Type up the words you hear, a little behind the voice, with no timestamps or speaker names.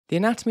The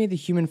anatomy of the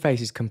human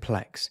face is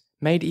complex,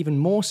 made even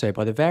more so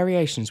by the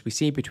variations we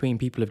see between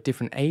people of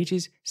different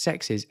ages,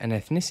 sexes, and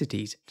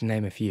ethnicities, to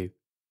name a few.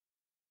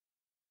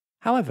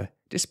 However,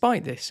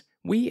 despite this,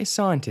 we as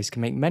scientists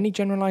can make many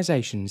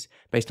generalizations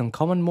based on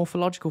common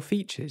morphological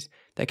features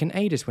that can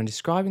aid us when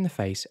describing the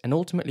face and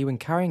ultimately when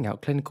carrying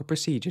out clinical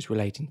procedures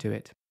relating to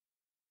it.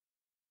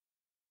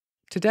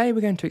 Today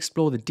we're going to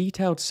explore the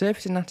detailed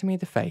surface anatomy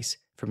of the face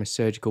from a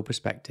surgical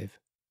perspective.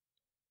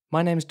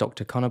 My name is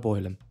Dr. Conor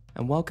Boylan,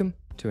 and welcome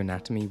to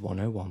Anatomy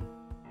 101.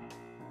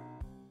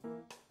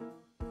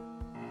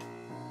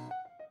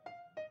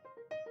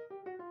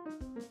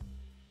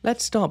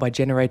 Let's start by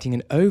generating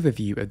an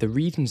overview of the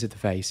regions of the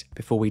face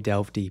before we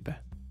delve deeper.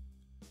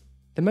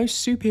 The most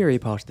superior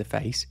part of the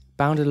face,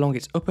 bounded along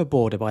its upper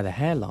border by the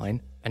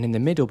hairline and in the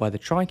middle by the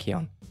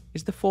trichion,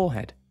 is the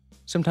forehead,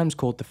 sometimes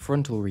called the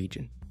frontal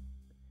region.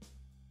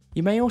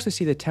 You may also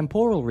see the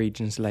temporal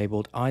regions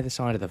labelled either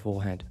side of the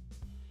forehead.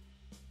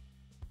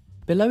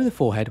 Below the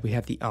forehead we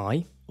have the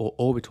eye, or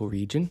orbital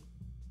region,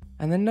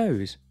 and the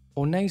nose,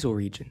 or nasal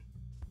region.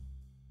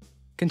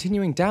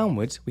 Continuing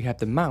downwards we have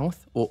the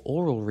mouth, or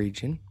oral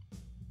region,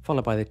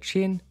 followed by the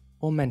chin,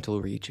 or mental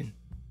region.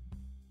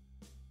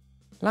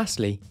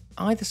 Lastly,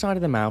 either side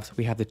of the mouth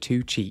we have the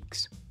two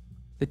cheeks.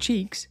 The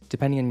cheeks,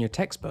 depending on your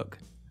textbook,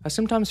 are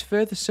sometimes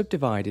further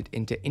subdivided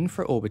into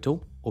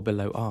infraorbital, or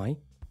below eye,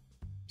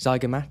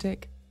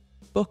 zygomatic,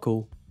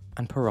 buccal,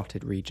 and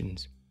parotid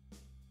regions.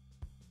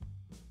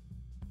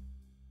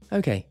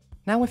 Okay,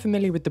 now we're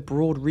familiar with the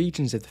broad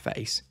regions of the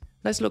face,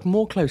 let's look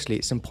more closely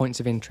at some points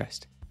of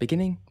interest,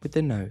 beginning with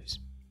the nose.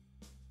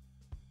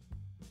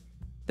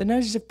 The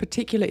nose is of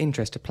particular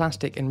interest to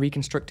plastic and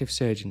reconstructive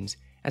surgeons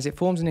as it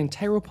forms an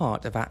integral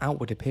part of our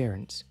outward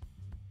appearance.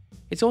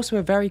 It's also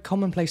a very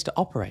common place to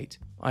operate,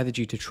 either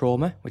due to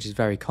trauma, which is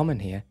very common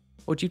here,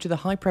 or due to the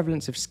high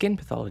prevalence of skin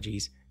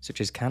pathologies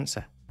such as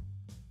cancer.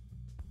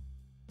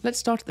 Let's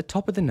start at the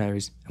top of the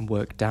nose and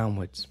work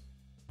downwards.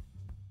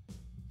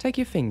 Take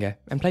your finger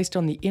and place it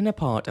on the inner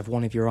part of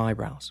one of your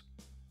eyebrows.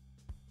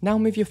 Now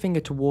move your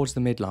finger towards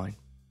the midline.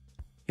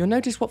 You'll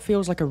notice what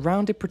feels like a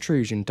rounded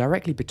protrusion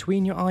directly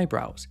between your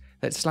eyebrows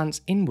that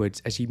slants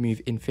inwards as you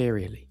move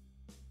inferiorly.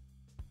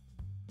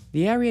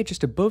 The area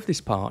just above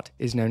this part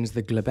is known as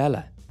the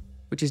glabella,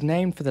 which is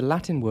named for the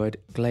Latin word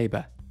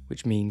glaber,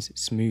 which means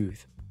smooth.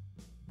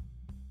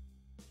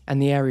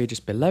 And the area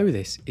just below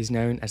this is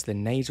known as the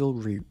nasal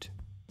root.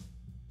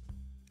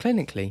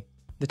 Clinically,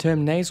 the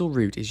term nasal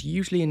root is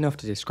usually enough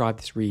to describe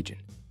this region,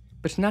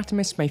 but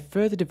anatomists may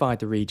further divide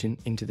the region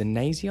into the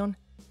nasion,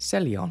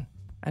 celion,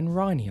 and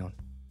rhinion.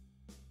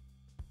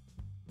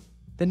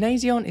 The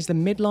nasion is the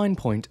midline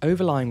point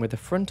overlying where the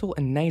frontal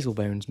and nasal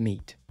bones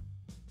meet.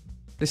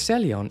 The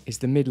celion is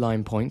the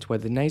midline point where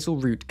the nasal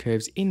root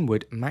curves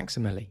inward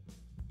maximally.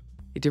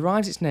 It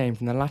derives its name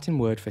from the Latin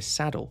word for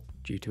saddle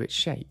due to its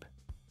shape.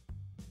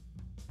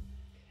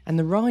 And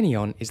the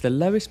rhinion is the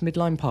lowest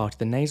midline part of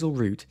the nasal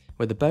root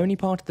where the bony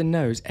part of the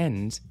nose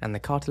ends and the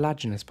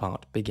cartilaginous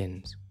part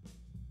begins.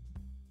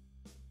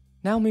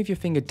 Now move your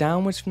finger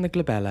downwards from the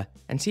glabella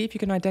and see if you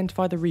can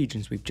identify the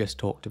regions we've just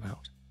talked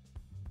about.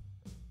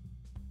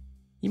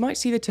 You might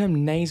see the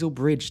term nasal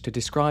bridge to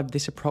describe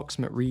this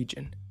approximate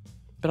region,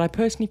 but I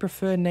personally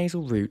prefer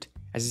nasal root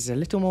as it's a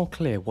little more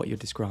clear what you're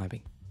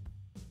describing.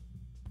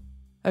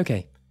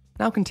 Okay,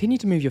 now continue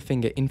to move your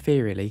finger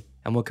inferiorly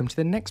and we'll come to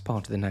the next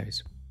part of the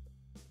nose.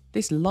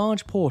 This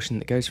large portion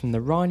that goes from the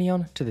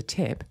rhinion to the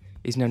tip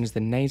is known as the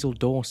nasal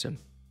dorsum,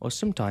 or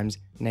sometimes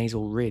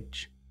nasal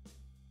ridge.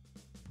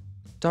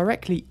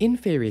 Directly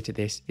inferior to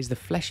this is the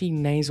fleshy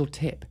nasal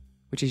tip,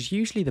 which is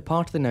usually the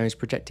part of the nose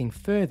projecting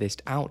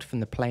furthest out from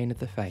the plane of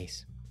the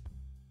face.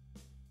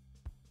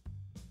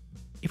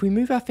 If we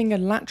move our finger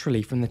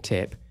laterally from the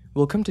tip,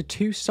 we'll come to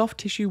two soft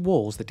tissue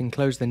walls that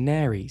enclose the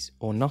nares,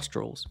 or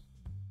nostrils.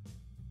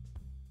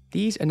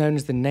 These are known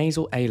as the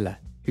nasal ala,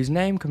 whose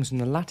name comes from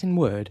the Latin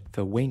word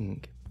for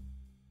wing.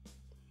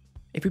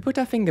 If we put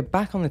our finger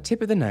back on the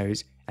tip of the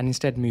nose and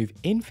instead move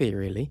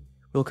inferiorly,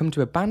 we'll come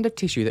to a band of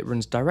tissue that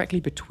runs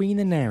directly between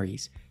the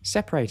nares,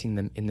 separating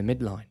them in the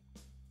midline.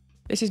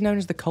 This is known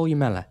as the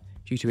columella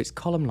due to its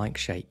column-like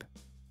shape.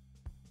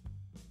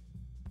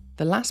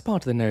 The last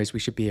part of the nose we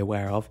should be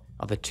aware of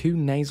are the two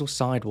nasal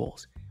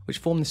sidewalls, which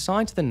form the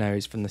sides of the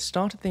nose from the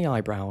start of the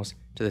eyebrows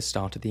to the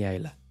start of the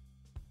ala.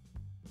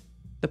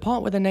 The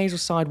part where the nasal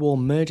sidewall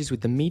merges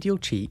with the medial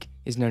cheek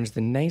is known as the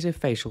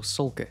nasofacial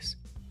sulcus,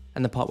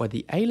 and the part where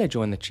the ala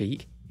join the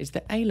cheek is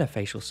the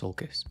alofacial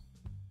sulcus.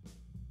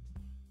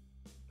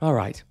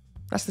 Alright,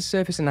 that's the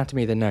surface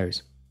anatomy of the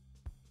nose.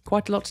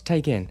 Quite a lot to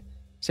take in,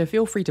 so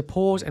feel free to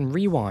pause and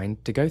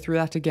rewind to go through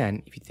that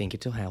again if you think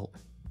it'll help.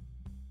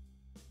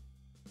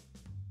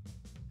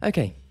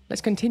 Okay,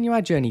 let's continue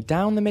our journey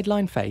down the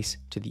midline face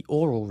to the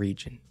oral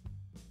region.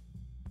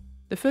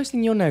 The first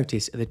thing you'll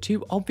notice are the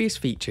two obvious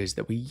features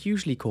that we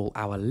usually call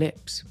our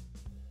lips.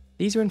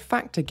 These are in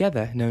fact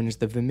together known as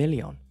the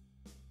vermilion.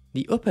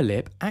 The upper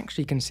lip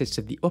actually consists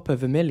of the upper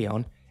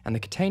vermilion and the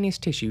cutaneous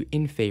tissue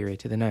inferior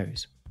to the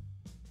nose,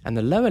 and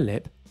the lower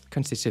lip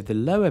consists of the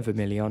lower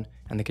vermilion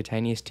and the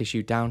cutaneous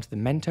tissue down to the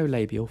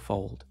mentolabial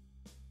fold.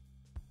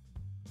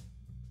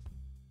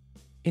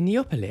 In the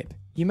upper lip,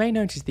 you may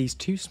notice these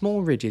two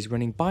small ridges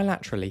running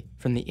bilaterally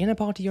from the inner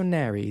part of your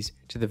nares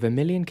to the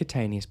vermilion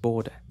cutaneous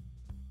border.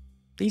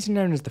 These are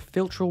known as the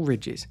philtral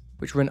ridges,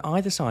 which run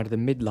either side of the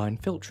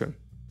midline philtrum.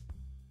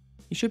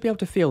 You should be able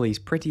to feel these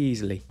pretty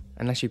easily,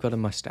 unless you've got a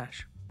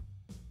moustache.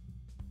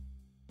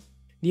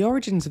 The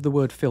origins of the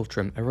word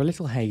philtrum are a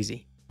little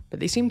hazy, but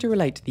they seem to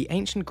relate to the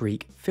ancient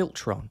Greek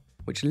philtron,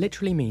 which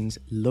literally means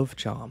love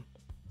charm.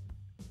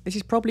 This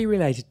is probably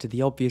related to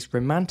the obvious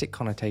romantic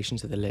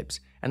connotations of the lips,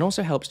 and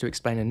also helps to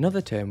explain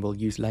another term we'll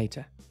use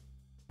later.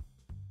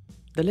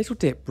 The little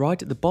dip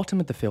right at the bottom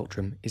of the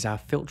philtrum is our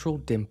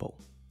philtral dimple.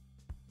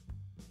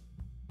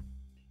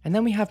 And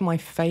then we have my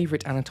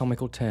favourite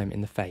anatomical term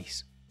in the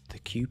face, the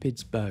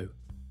Cupid's bow.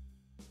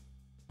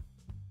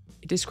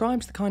 It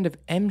describes the kind of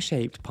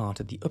M-shaped part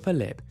of the upper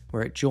lip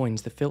where it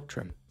joins the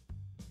philtrum.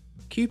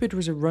 Cupid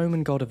was a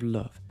Roman god of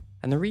love,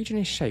 and the region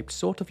is shaped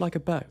sort of like a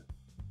bow,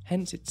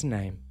 hence its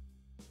name.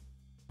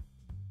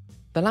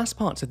 The last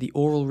parts of the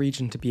oral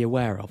region to be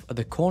aware of are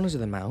the corners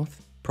of the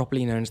mouth,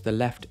 properly known as the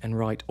left and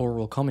right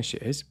oral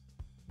commissures,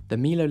 the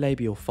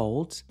melolabial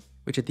folds,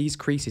 which are these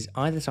creases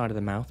either side of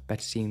the mouth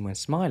better seen when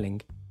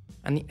smiling,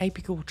 and the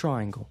apical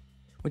triangle,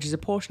 which is a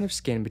portion of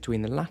skin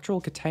between the lateral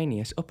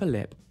cutaneous upper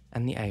lip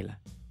and the alar.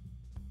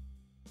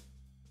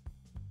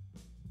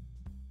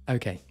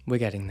 Okay, we're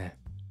getting there.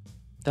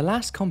 The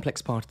last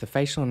complex part of the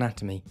facial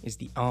anatomy is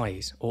the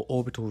eyes or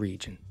orbital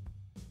region.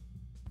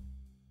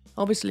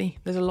 Obviously,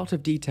 there's a lot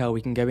of detail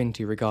we can go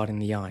into regarding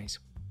the eyes,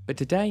 but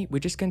today we're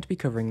just going to be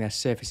covering their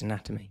surface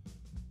anatomy.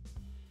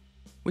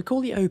 We call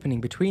the opening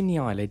between the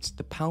eyelids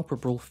the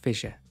palpebral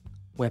fissure,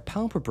 where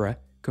palpebra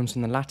comes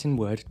from the Latin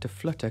word to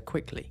flutter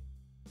quickly.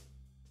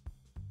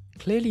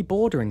 Clearly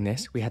bordering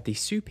this, we had the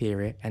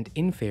superior and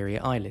inferior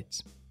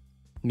eyelids.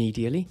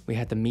 Medially, we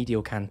had the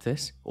medial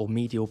canthus, or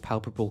medial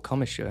palpebral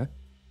commissure,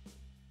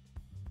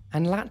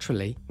 and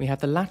laterally, we have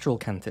the lateral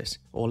canthus,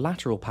 or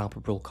lateral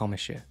palpebral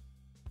commissure.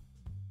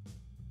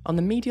 On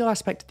the medial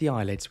aspect of the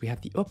eyelids, we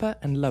have the upper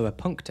and lower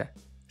puncta,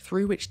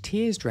 through which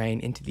tears drain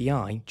into the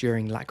eye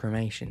during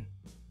lacrimation.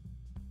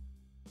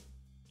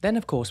 Then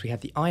of course we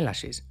have the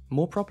eyelashes,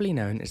 more properly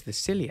known as the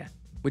cilia,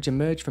 which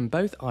emerge from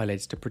both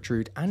eyelids to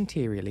protrude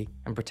anteriorly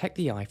and protect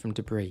the eye from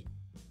debris.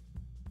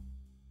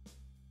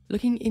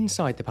 Looking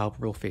inside the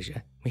palpebral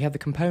fissure, we have the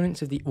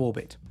components of the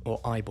orbit, or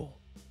eyeball.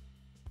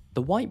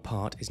 The white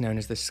part is known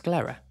as the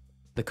sclera,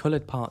 the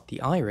coloured part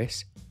the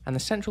iris, and the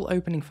central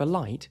opening for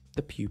light,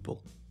 the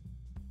pupil.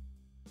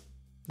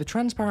 The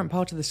transparent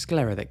part of the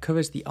sclera that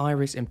covers the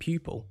iris and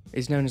pupil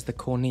is known as the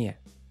cornea,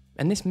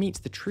 and this meets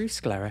the true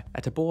sclera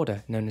at a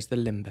border known as the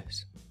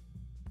limbus.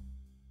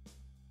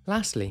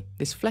 Lastly,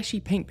 this fleshy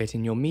pink bit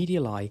in your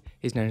medial eye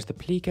is known as the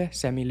plica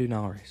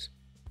semilunaris.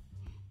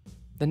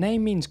 The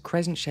name means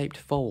crescent-shaped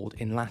fold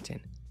in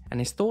Latin, and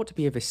is thought to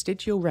be a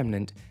vestigial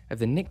remnant of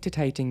the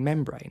nictitating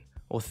membrane,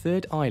 or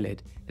third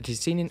eyelid, that is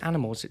seen in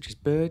animals such as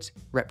birds,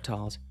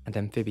 reptiles, and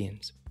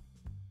amphibians.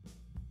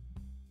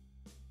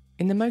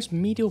 In the most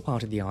medial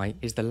part of the eye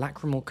is the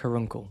lacrimal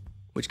caruncle,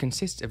 which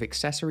consists of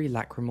accessory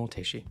lacrimal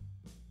tissue.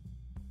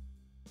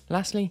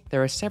 Lastly,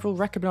 there are several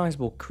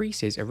recognisable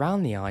creases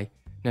around the eye,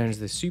 known as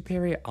the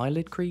superior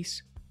eyelid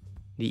crease,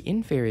 the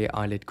inferior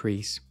eyelid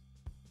crease,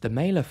 the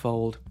malar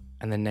fold,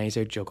 and the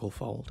nasojugal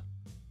fold.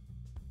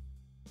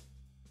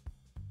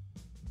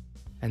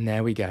 And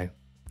there we go.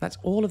 That's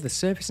all of the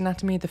surface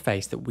anatomy of the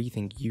face that we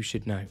think you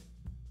should know.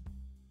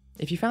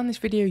 If you found this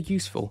video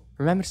useful,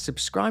 remember to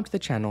subscribe to the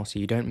channel so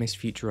you don't miss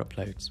future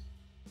uploads.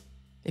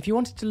 If you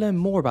wanted to learn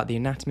more about the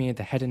anatomy of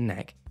the head and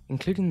neck,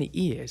 including the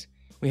ears,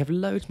 we have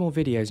loads more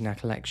videos in our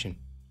collection.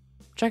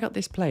 Check out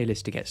this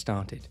playlist to get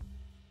started.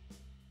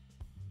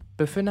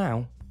 But for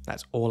now,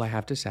 that's all I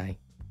have to say.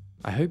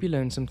 I hope you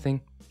learned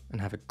something,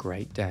 and have a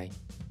great day.